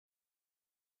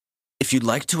If you'd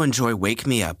like to enjoy Wake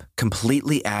Me Up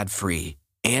completely ad-free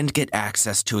and get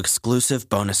access to exclusive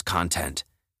bonus content,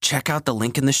 check out the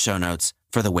link in the show notes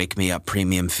for the Wake Me Up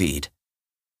premium feed.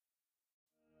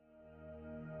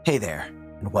 Hey there,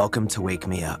 and welcome to Wake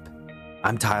Me Up.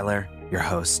 I'm Tyler, your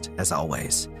host, as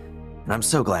always, and I'm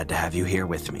so glad to have you here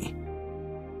with me.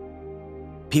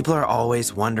 People are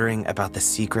always wondering about the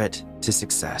secret to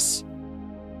success.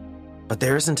 But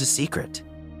there isn't a secret.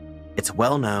 It's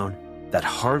well known that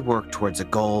hard work towards a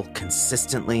goal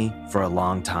consistently for a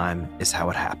long time is how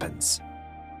it happens.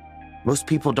 Most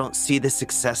people don't see the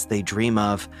success they dream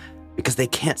of because they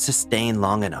can't sustain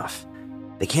long enough.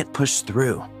 They can't push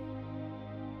through.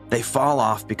 They fall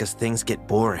off because things get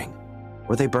boring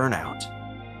or they burn out.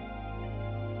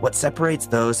 What separates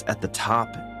those at the top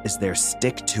is their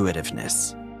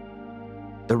stick-to-itiveness.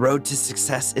 The road to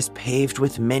success is paved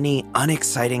with many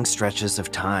unexciting stretches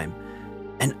of time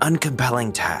and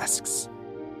uncompelling tasks.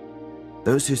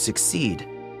 Those who succeed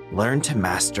learn to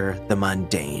master the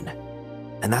mundane,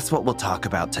 and that's what we'll talk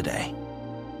about today.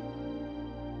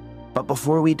 But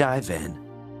before we dive in,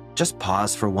 just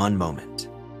pause for one moment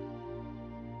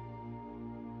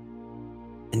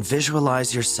and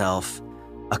visualize yourself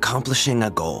accomplishing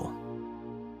a goal.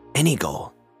 Any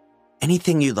goal,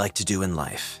 anything you'd like to do in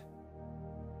life.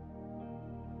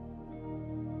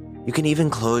 You can even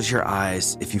close your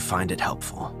eyes if you find it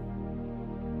helpful.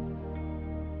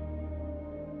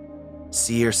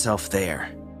 See yourself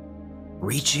there,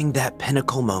 reaching that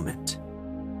pinnacle moment.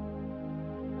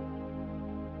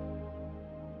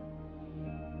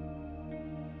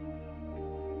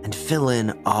 And fill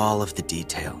in all of the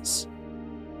details.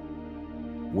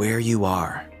 Where you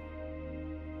are.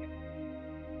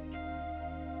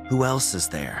 Who else is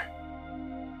there?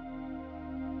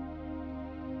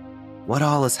 What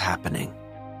all is happening?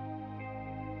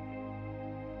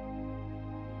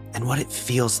 And what it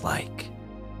feels like.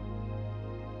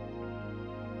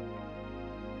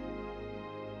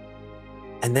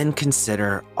 And then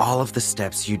consider all of the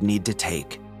steps you'd need to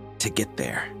take to get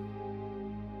there.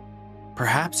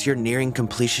 Perhaps you're nearing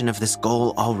completion of this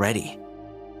goal already,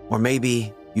 or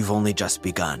maybe you've only just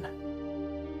begun.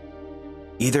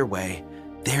 Either way,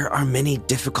 there are many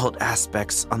difficult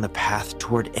aspects on the path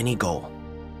toward any goal.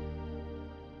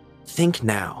 Think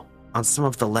now on some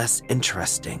of the less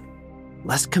interesting,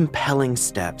 less compelling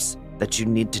steps that you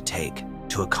need to take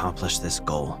to accomplish this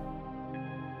goal.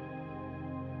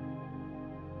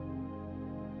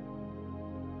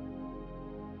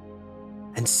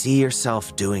 And see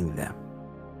yourself doing them,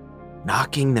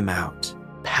 knocking them out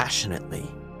passionately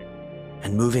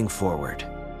and moving forward.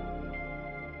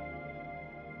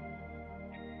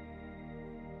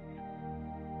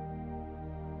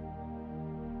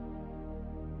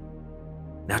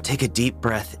 Now take a deep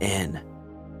breath in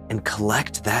and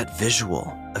collect that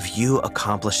visual of you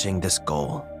accomplishing this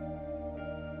goal.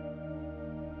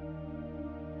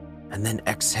 And then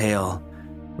exhale,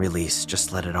 release,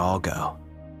 just let it all go.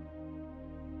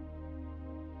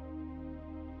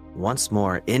 Once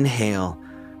more, inhale,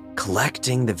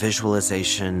 collecting the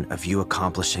visualization of you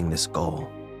accomplishing this goal.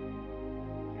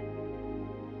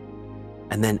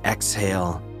 And then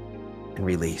exhale and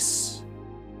release.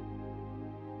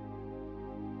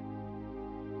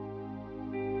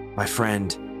 My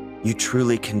friend, you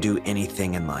truly can do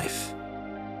anything in life.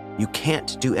 You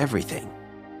can't do everything,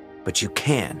 but you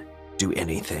can do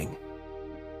anything.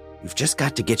 You've just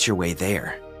got to get your way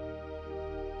there.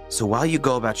 So while you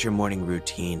go about your morning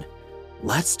routine,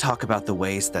 let's talk about the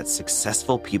ways that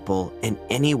successful people in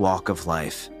any walk of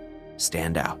life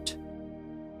stand out.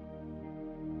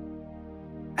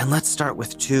 And let's start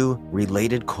with two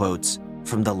related quotes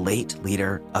from the late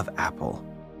leader of Apple,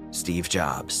 Steve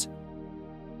Jobs.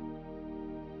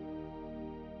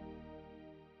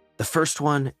 The first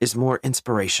one is more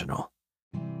inspirational.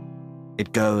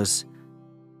 It goes,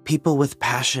 "People with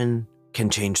passion can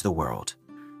change the world."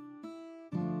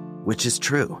 Which is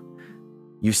true.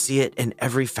 You see it in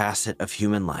every facet of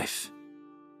human life.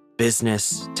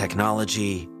 Business,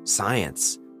 technology,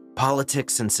 science,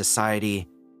 politics and society,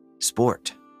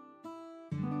 sport.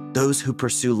 Those who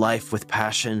pursue life with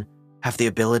passion have the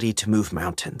ability to move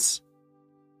mountains.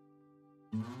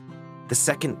 The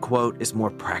second quote is more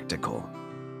practical.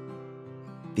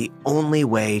 The only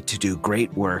way to do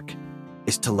great work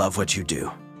is to love what you do.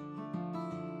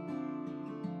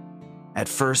 At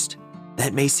first,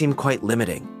 that may seem quite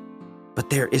limiting, but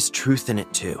there is truth in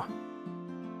it too.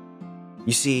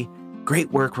 You see, great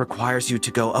work requires you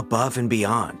to go above and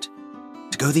beyond,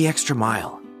 to go the extra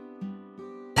mile.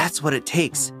 That's what it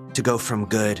takes to go from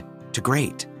good to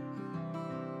great.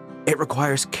 It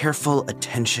requires careful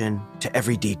attention to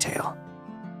every detail.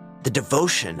 the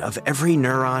devotion of every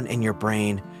neuron in your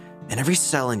brain and every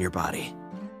cell in your body.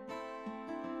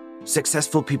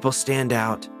 Successful people stand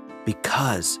out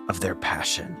because of their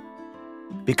passion,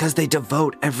 because they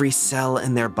devote every cell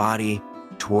in their body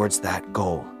towards that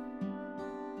goal.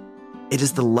 It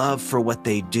is the love for what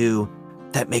they do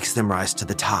that makes them rise to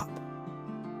the top.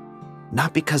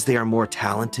 Not because they are more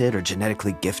talented or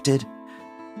genetically gifted.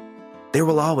 There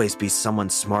will always be someone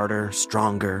smarter,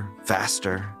 stronger,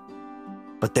 faster.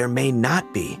 But there may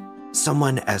not be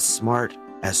someone as smart,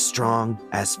 as strong,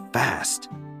 as fast,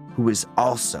 who is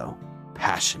also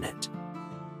passionate.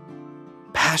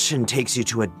 Passion takes you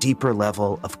to a deeper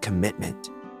level of commitment.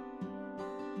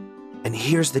 And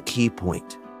here's the key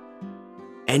point.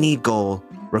 Any goal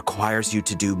requires you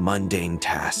to do mundane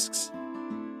tasks,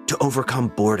 to overcome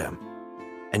boredom,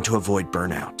 and to avoid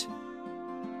burnout.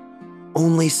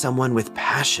 Only someone with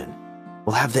passion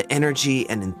will have the energy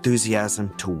and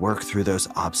enthusiasm to work through those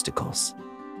obstacles.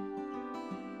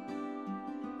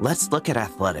 Let's look at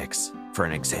athletics for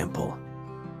an example.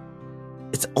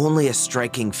 It's only a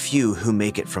striking few who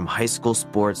make it from high school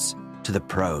sports to the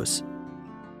pros.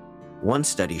 One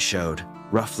study showed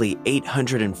roughly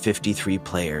 853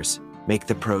 players make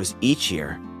the pros each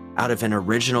year out of an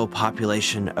original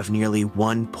population of nearly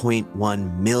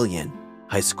 1.1 million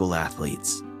high school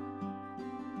athletes.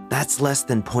 That's less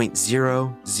than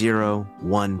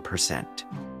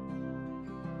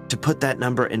 0.001%. To put that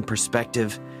number in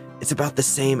perspective, it's about the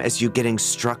same as you getting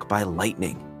struck by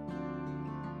lightning.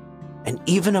 And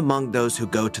even among those who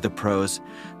go to the pros,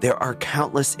 there are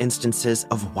countless instances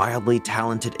of wildly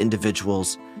talented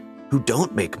individuals who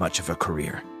don't make much of a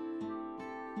career.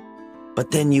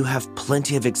 But then you have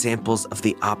plenty of examples of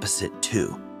the opposite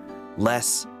too.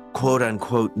 Less,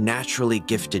 quote-unquote, naturally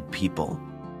gifted people,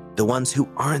 the ones who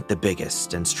aren't the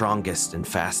biggest and strongest and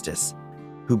fastest,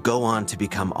 who go on to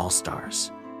become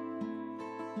all-stars.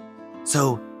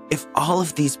 So, if all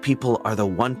of these people are the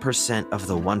 1% of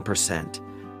the 1%,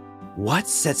 what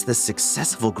sets the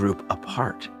successful group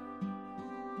apart?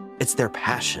 It's their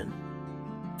passion,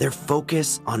 their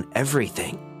focus on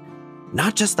everything,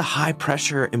 not just the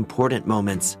high-pressure, important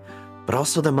moments, but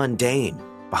also the mundane,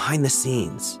 behind the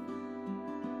scenes.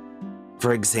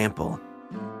 For example,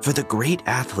 for the great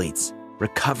athletes,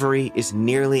 recovery is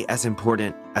nearly as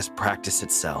important as practice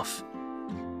itself.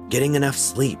 Getting enough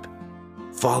sleep,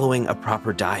 following a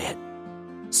proper diet,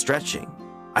 stretching,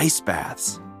 ice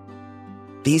baths.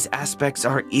 These aspects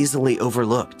are easily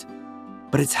overlooked,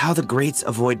 but it's how the greats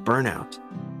avoid burnout,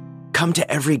 come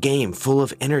to every game full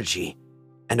of energy,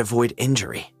 and avoid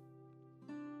injury.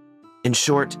 In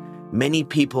short, many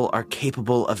people are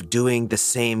capable of doing the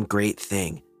same great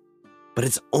thing, but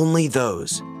it's only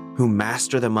those who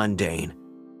master the mundane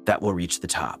that will reach the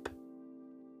top.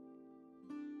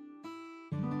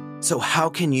 So how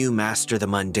can you master the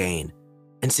mundane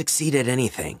and succeed at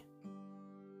anything?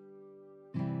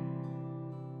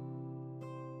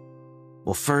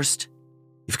 Well, first,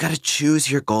 you've got to choose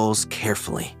your goals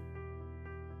carefully.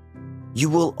 You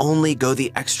will only go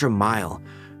the extra mile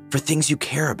for things you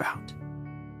care about,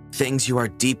 things you are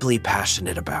deeply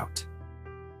passionate about.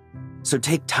 So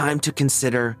take time to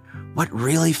consider what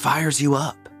really fires you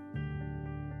up.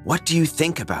 What do you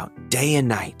think about day and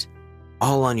night,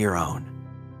 all on your own?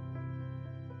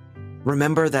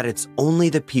 Remember that it's only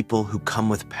the people who come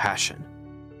with passion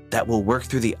that will work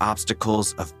through the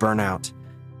obstacles of burnout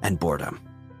and boredom.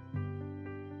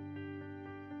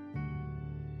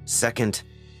 Second,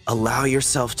 allow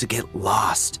yourself to get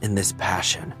lost in this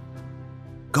passion.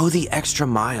 Go the extra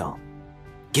mile.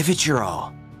 Give it your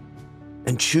all.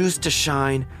 And choose to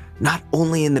shine not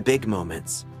only in the big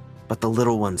moments, but the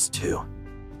little ones too.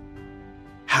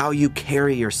 How you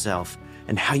carry yourself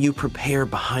and how you prepare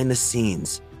behind the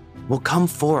scenes will come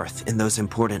forth in those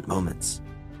important moments.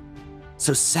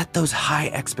 So set those high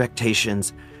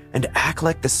expectations and act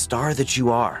like the star that you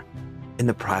are in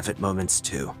the private moments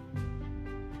too.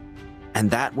 And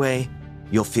that way,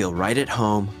 you'll feel right at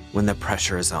home when the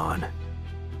pressure is on.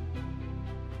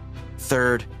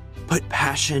 Third, put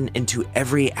passion into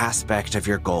every aspect of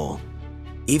your goal,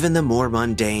 even the more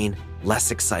mundane,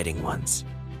 less exciting ones.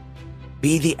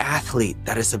 Be the athlete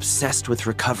that is obsessed with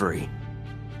recovery.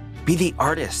 Be the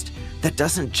artist that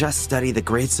doesn't just study the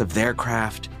greats of their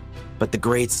craft, but the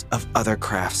greats of other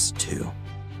crafts too.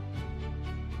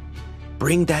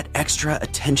 Bring that extra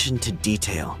attention to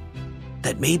detail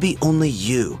that maybe only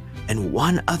you and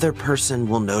one other person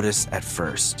will notice at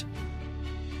first.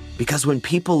 Because when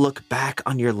people look back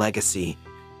on your legacy,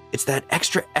 it's that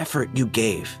extra effort you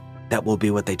gave that will be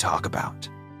what they talk about.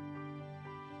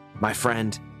 My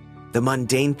friend, the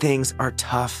mundane things are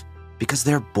tough because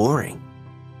they're boring.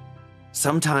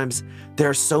 Sometimes there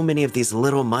are so many of these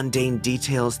little mundane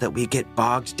details that we get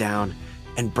bogged down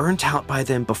and burnt out by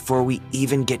them before we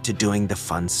even get to doing the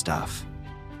fun stuff.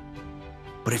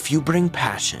 But if you bring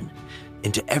passion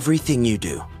into everything you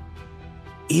do,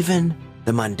 even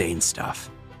the mundane stuff,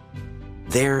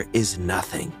 there is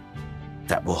nothing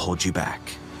that will hold you back.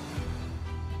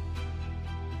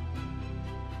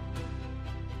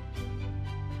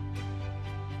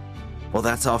 Well,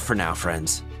 that's all for now,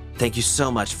 friends. Thank you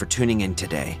so much for tuning in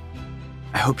today.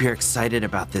 I hope you're excited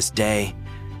about this day,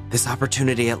 this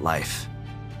opportunity at life,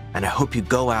 and I hope you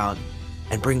go out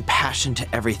and bring passion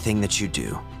to everything that you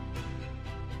do.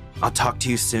 I'll talk to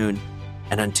you soon,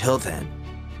 and until then,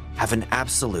 have an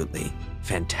absolutely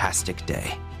fantastic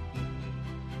day.